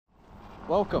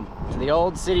Welcome to the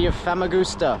old city of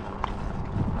Famagusta.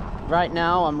 Right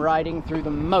now I'm riding through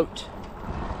the moat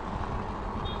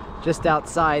just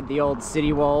outside the old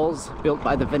city walls built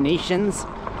by the Venetians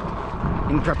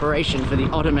in preparation for the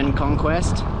Ottoman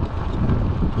conquest.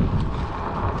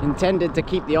 Intended to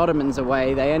keep the Ottomans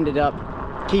away, they ended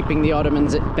up keeping the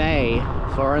Ottomans at bay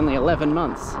for only 11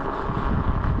 months.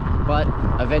 But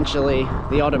eventually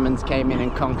the Ottomans came in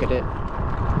and conquered it.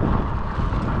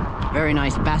 Very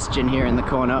nice bastion here in the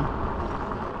corner.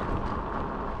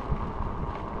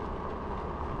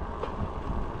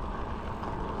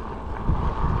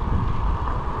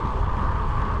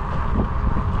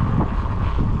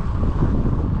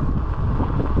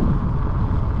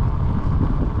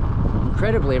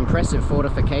 Incredibly impressive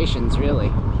fortifications, really.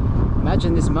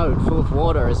 Imagine this moat full of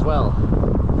water as well.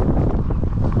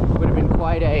 Would have been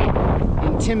quite a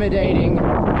intimidating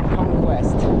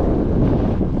conquest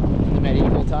in the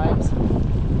medieval times.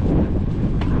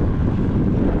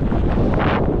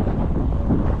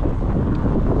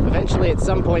 Eventually, at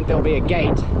some point, there'll be a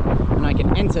gate and I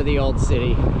can enter the old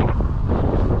city.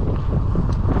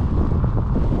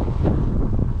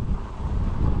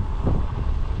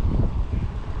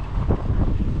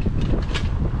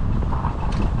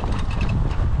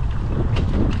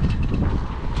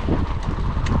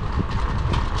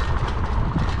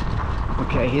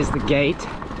 Okay, here's the gate.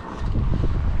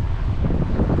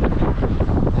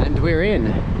 And we're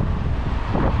in.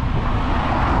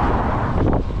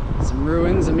 Some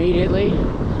ruins immediately.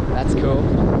 That's cool.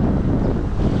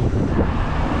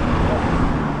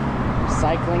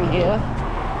 Cycling here.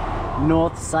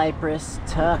 North Cyprus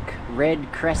Turk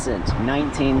Red Crescent,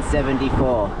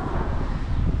 1974.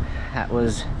 That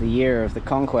was the year of the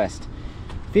conquest.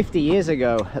 50 years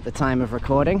ago at the time of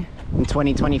recording, in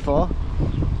 2024.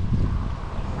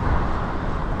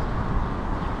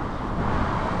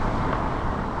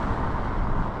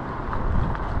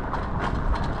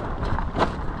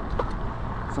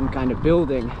 Some kind of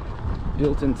building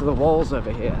built into the walls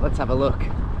over here. Let's have a look.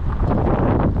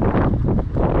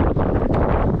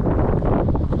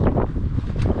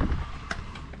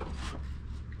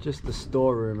 Just the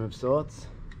storeroom of sorts.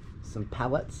 Some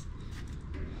pallets.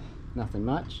 Nothing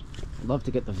much. I'd love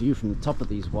to get the view from the top of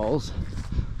these walls.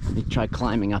 Let me try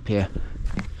climbing up here.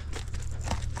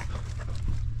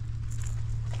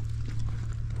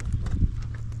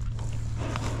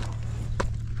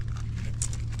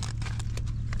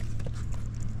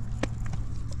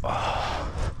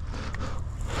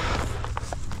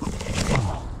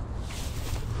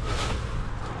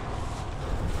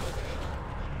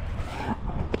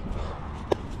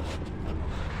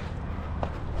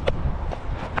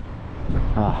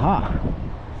 Aha!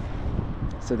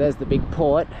 So there's the big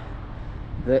port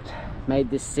that made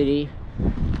this city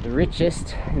the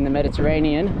richest in the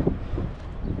Mediterranean.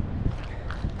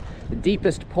 The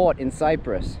deepest port in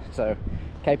Cyprus, so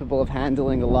capable of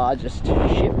handling the largest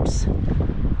ships.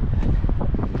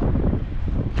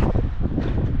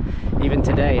 Even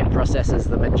today it processes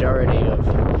the majority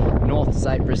of North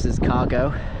Cyprus's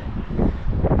cargo.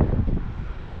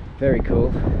 Very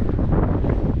cool.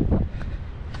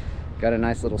 Got a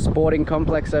nice little sporting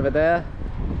complex over there.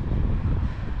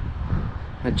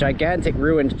 A gigantic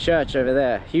ruined church over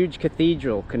there. Huge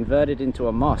cathedral converted into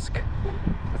a mosque.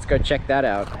 Let's go check that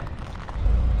out.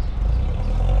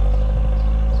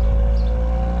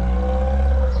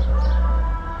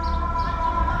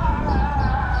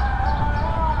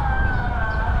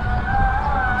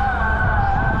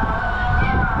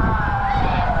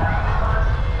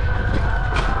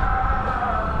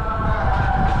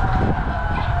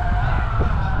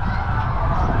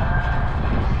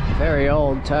 Very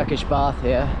old Turkish bath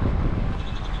here.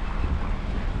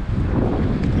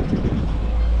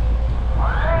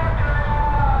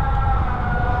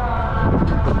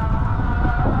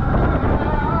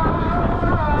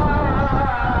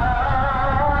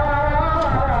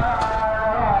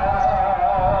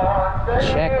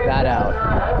 Check that out.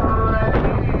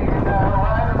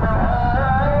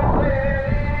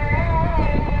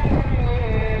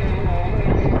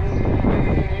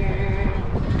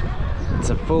 It's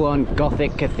a full-on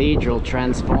Gothic cathedral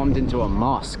transformed into a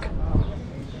mosque.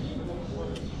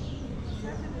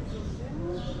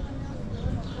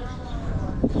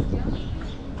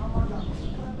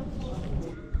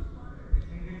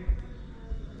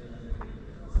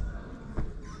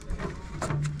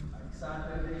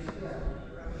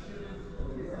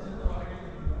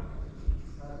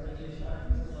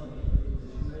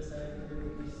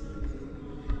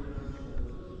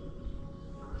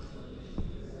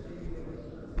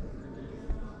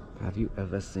 Have you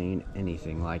ever seen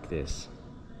anything like this?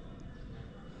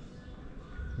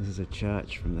 This is a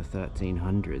church from the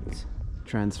 1300s,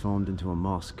 transformed into a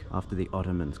mosque after the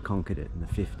Ottomans conquered it in the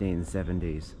 1570s.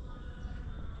 This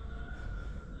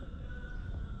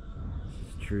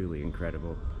is truly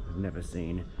incredible. I've never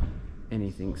seen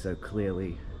anything so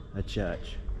clearly a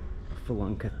church, a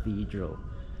full-on cathedral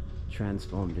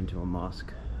transformed into a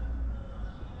mosque.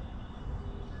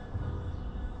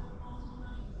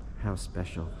 How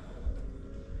special.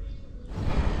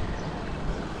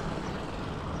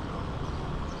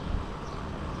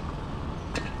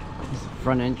 This is the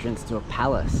front entrance to a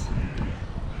palace.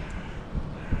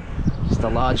 Just a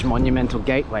large monumental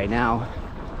gateway now.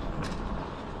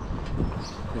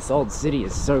 This old city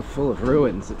is so full of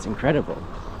ruins, it's incredible.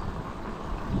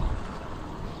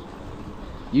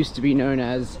 Used to be known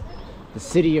as the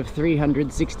city of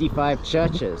 365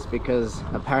 churches because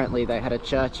apparently they had a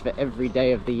church for every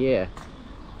day of the year.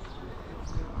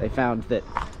 They found that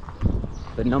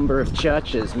the number of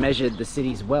churches measured the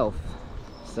city's wealth,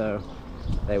 so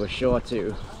they were sure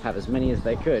to have as many as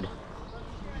they could.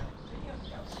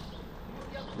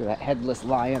 Look at that headless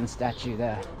lion statue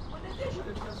there.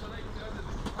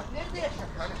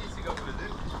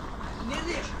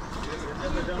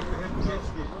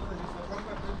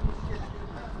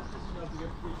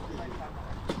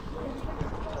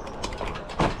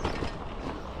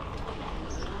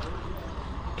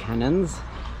 Cannons.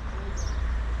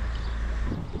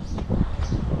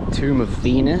 Tomb of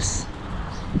Venus.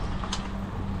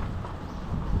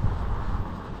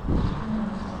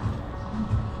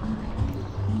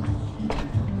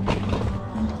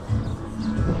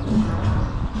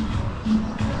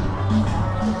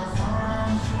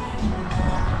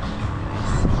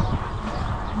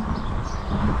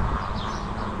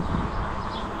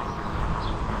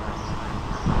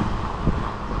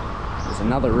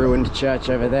 Another ruined church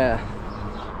over there,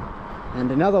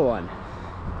 and another one.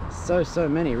 So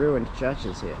many ruined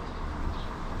churches here.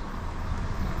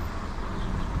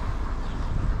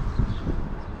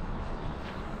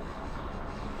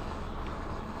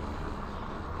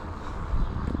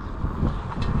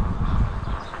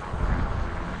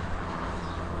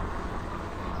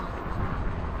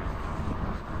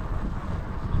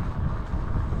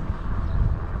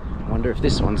 I wonder if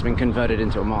this one's been converted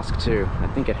into a mosque too. I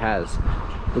think it has.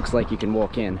 Looks like you can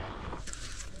walk in.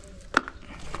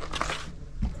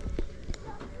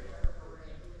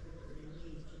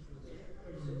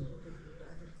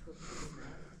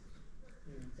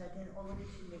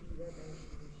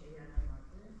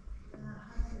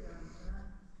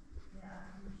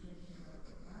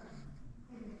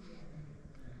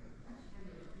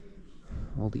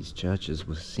 All these churches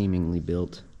were seemingly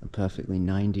built a perfectly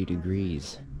 90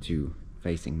 degrees to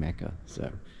facing Mecca,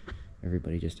 so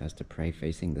everybody just has to pray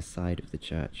facing the side of the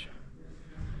church.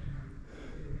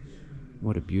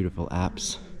 What a beautiful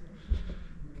apse.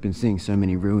 I've been seeing so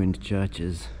many ruined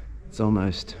churches. It's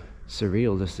almost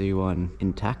surreal to see one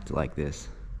intact like this.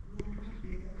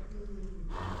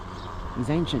 These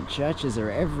ancient churches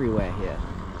are everywhere here.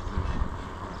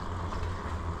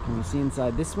 Can we see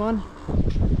inside this one?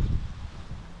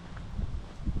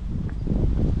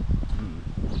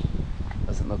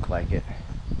 Doesn't look like it.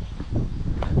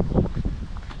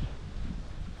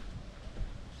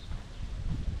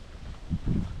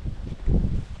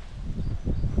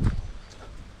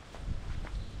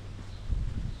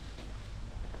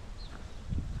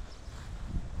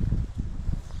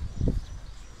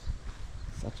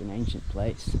 Such an ancient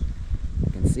place.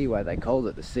 You can see why they called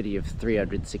it the city of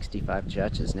 365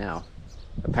 churches now.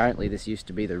 Apparently this used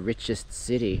to be the richest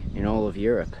city in all of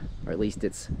Europe, or at least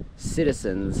its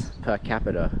citizens per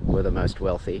capita were the most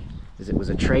wealthy, as it was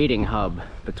a trading hub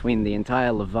between the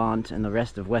entire Levant and the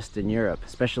rest of Western Europe,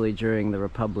 especially during the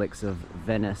republics of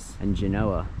Venice and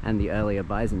Genoa and the earlier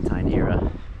Byzantine era.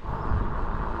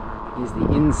 Here's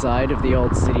the inside of the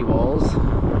old city walls.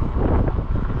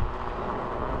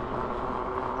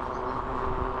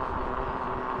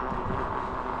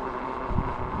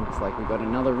 Like we've got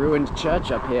another ruined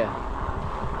church up here.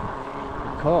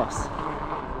 Of course.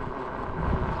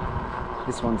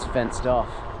 This one's fenced off.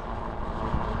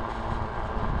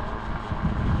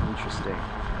 Interesting.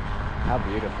 How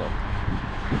beautiful.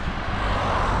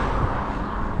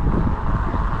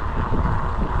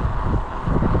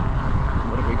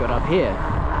 What have we got up here?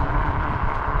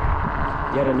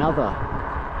 Yet another.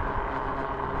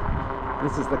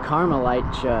 This is the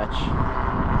Carmelite church.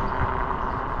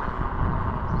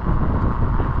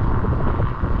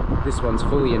 This one's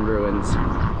fully in ruins.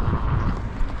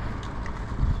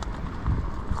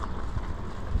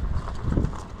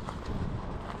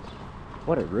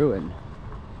 What a ruin.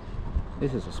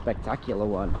 This is a spectacular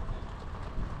one.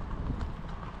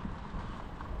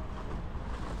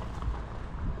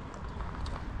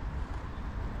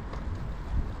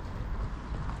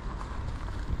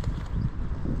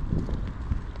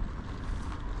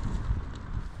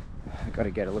 Got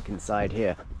to get a look inside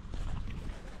here.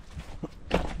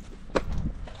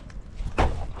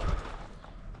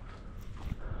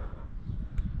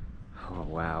 Oh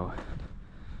wow,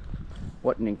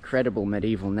 what an incredible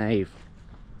medieval nave.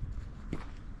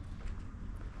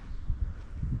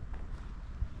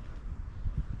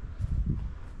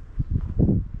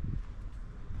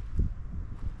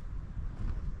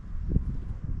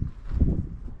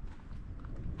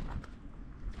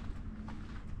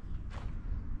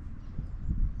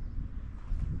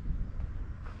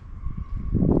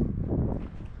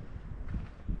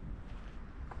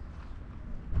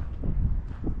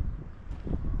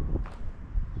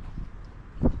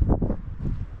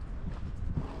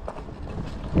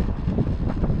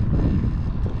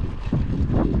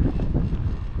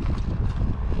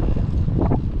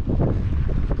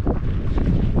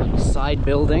 Side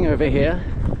building over here,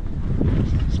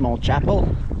 small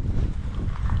chapel.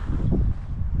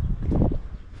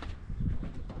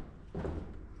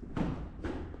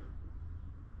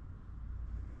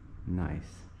 Nice,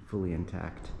 fully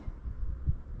intact.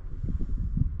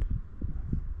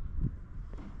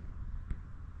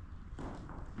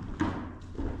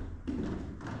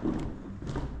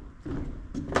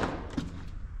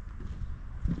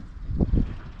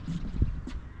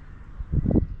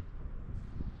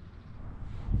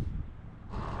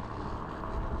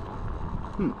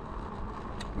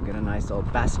 We've got a nice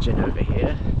old bastion over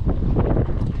here.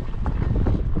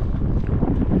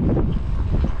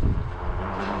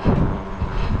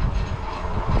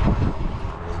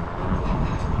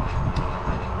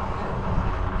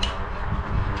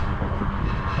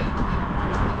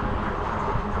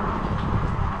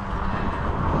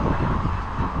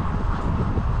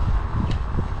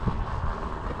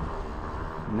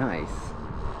 Nice.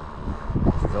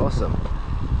 This is awesome.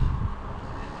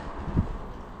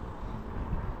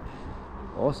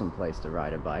 Awesome place to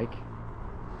ride a bike.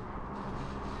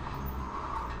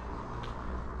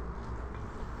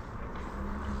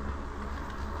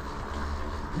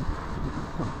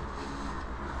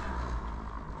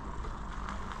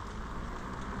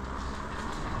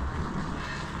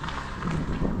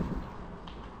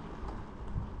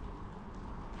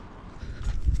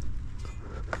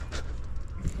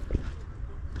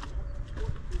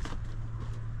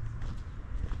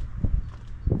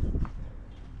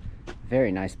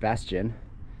 Very nice bastion.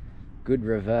 Good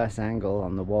reverse angle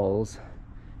on the walls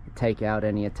to take out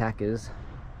any attackers.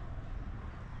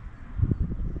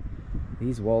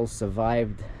 These walls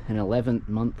survived an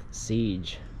 11-month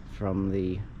siege from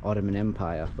the Ottoman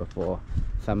Empire before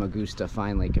Famagusta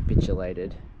finally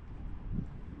capitulated.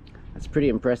 That's pretty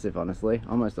impressive, honestly.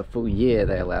 Almost a full year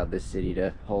they allowed this city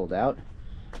to hold out.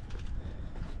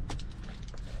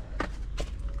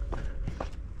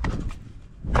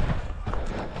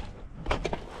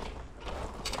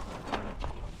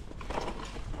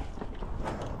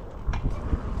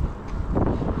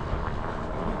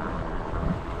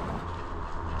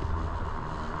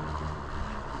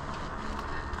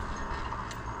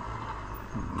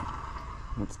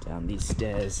 What's down these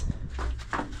stairs?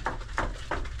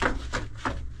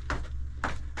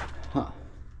 Huh.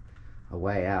 A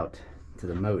way out to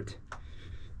the moat.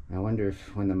 I wonder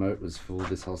if when the moat was full,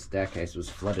 this whole staircase was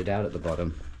flooded out at the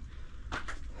bottom.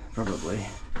 Probably.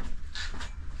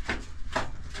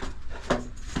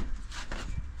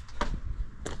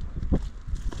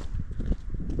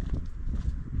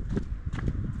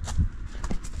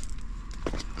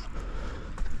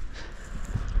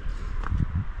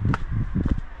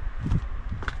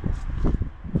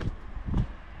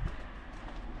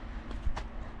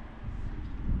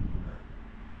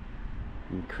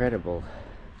 Incredible.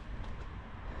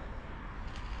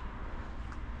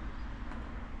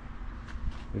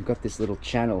 We've got this little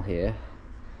channel here.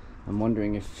 I'm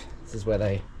wondering if this is where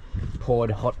they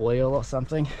poured hot oil or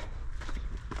something.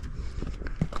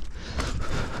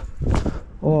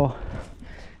 Or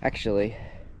actually,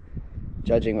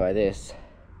 judging by this,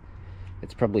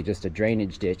 it's probably just a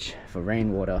drainage ditch for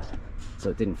rainwater, so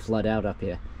it didn't flood out up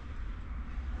here,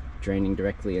 draining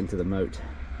directly into the moat.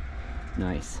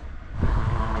 Nice.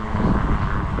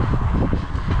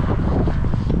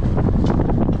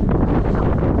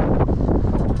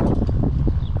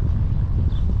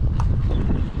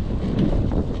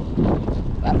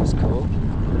 That was cool.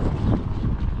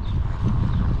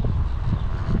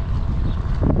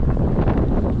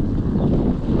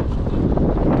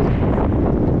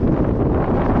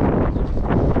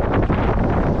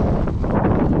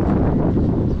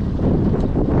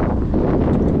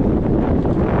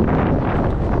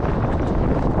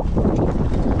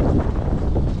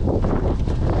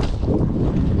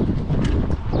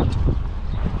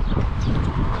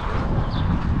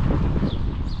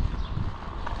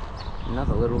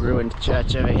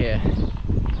 church over here.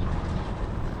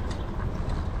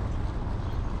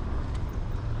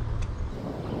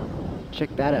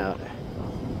 Check that out.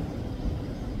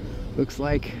 Looks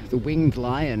like the winged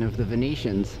lion of the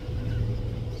Venetians.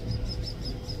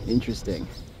 Interesting.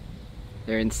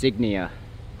 Their insignia.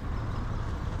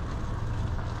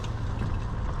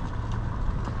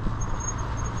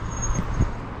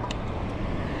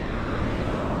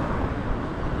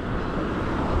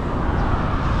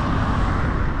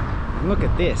 And look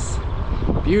at this.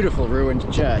 Beautiful ruined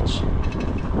church.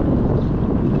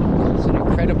 It's an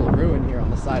incredible ruin here on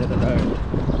the side of the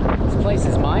road. This place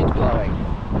is mind-blowing.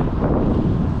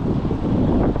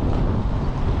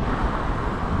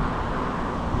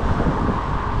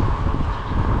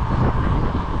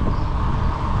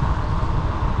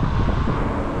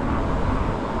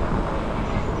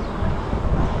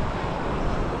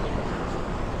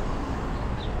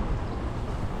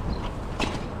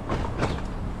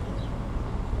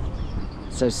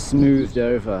 So smoothed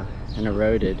over and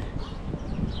eroded.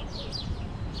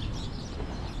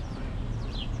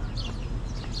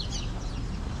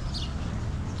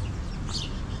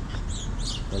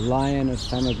 The Lion of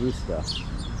Famagusta.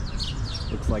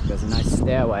 Looks like there's a nice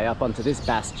stairway up onto this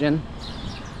bastion.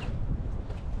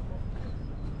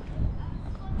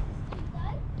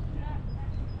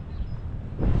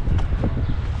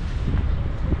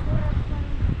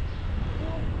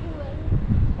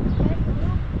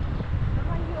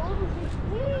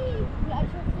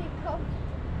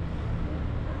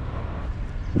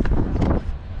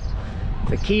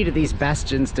 The key to these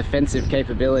bastions' defensive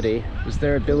capability was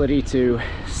their ability to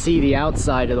see the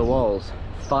outside of the walls,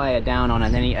 fire down on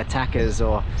any attackers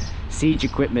or siege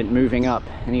equipment moving up,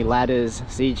 any ladders,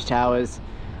 siege towers,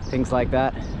 things like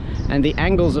that. And the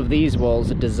angles of these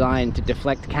walls are designed to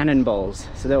deflect cannonballs,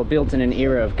 so they were built in an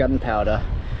era of gunpowder,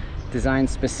 designed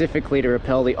specifically to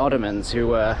repel the Ottomans, who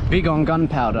were big on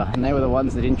gunpowder, and they were the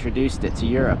ones that introduced it to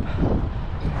Europe.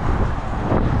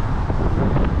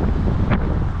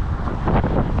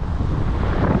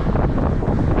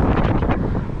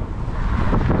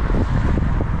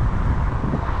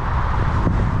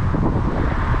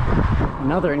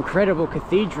 Another incredible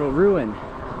cathedral ruin.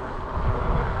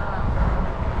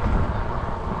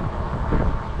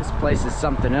 This place is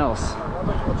something else.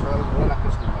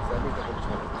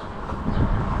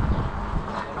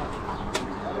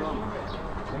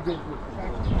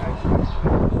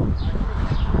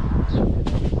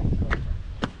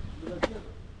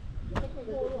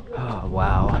 Oh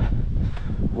wow,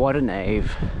 what a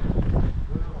nave.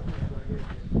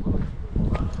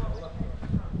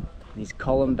 These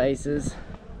column bases.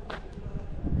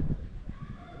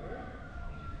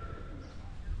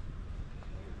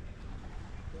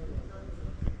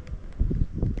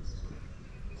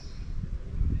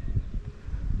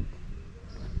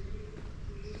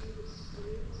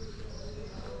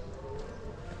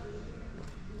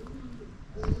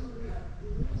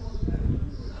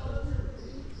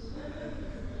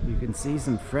 You can see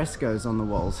some frescoes on the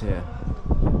walls here.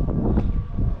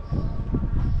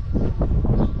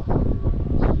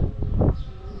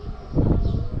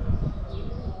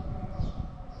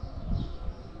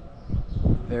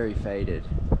 Very faded.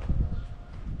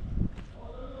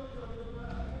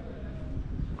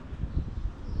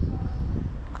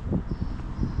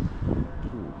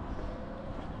 Ooh.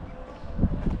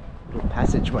 Little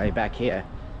passageway back here.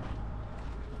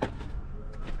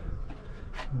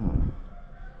 Oh,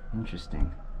 interesting.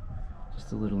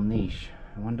 Just a little niche.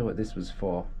 I wonder what this was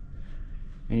for.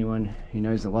 Anyone who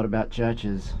knows a lot about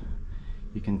churches,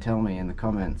 you can tell me in the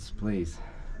comments, please.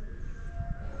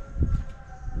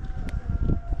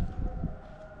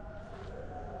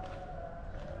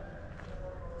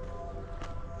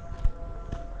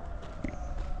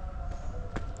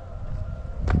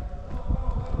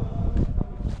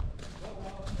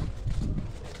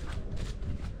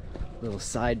 Little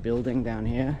side building down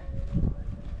here.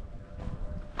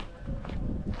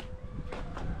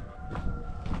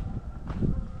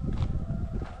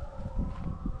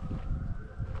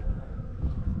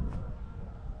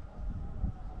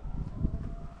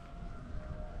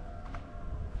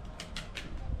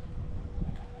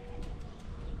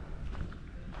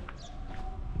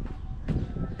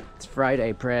 It's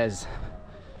Friday prayers.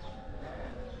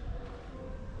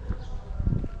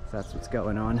 So that's what's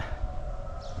going on.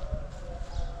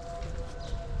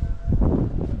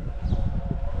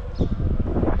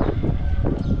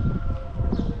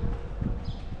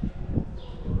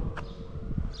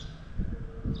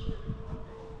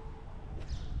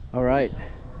 All right,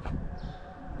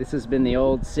 this has been the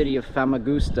old city of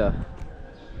Famagusta.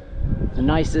 The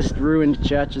nicest ruined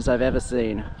churches I've ever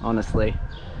seen, honestly.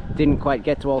 Didn't quite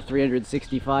get to all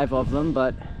 365 of them,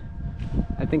 but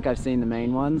I think I've seen the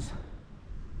main ones.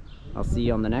 I'll see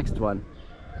you on the next one.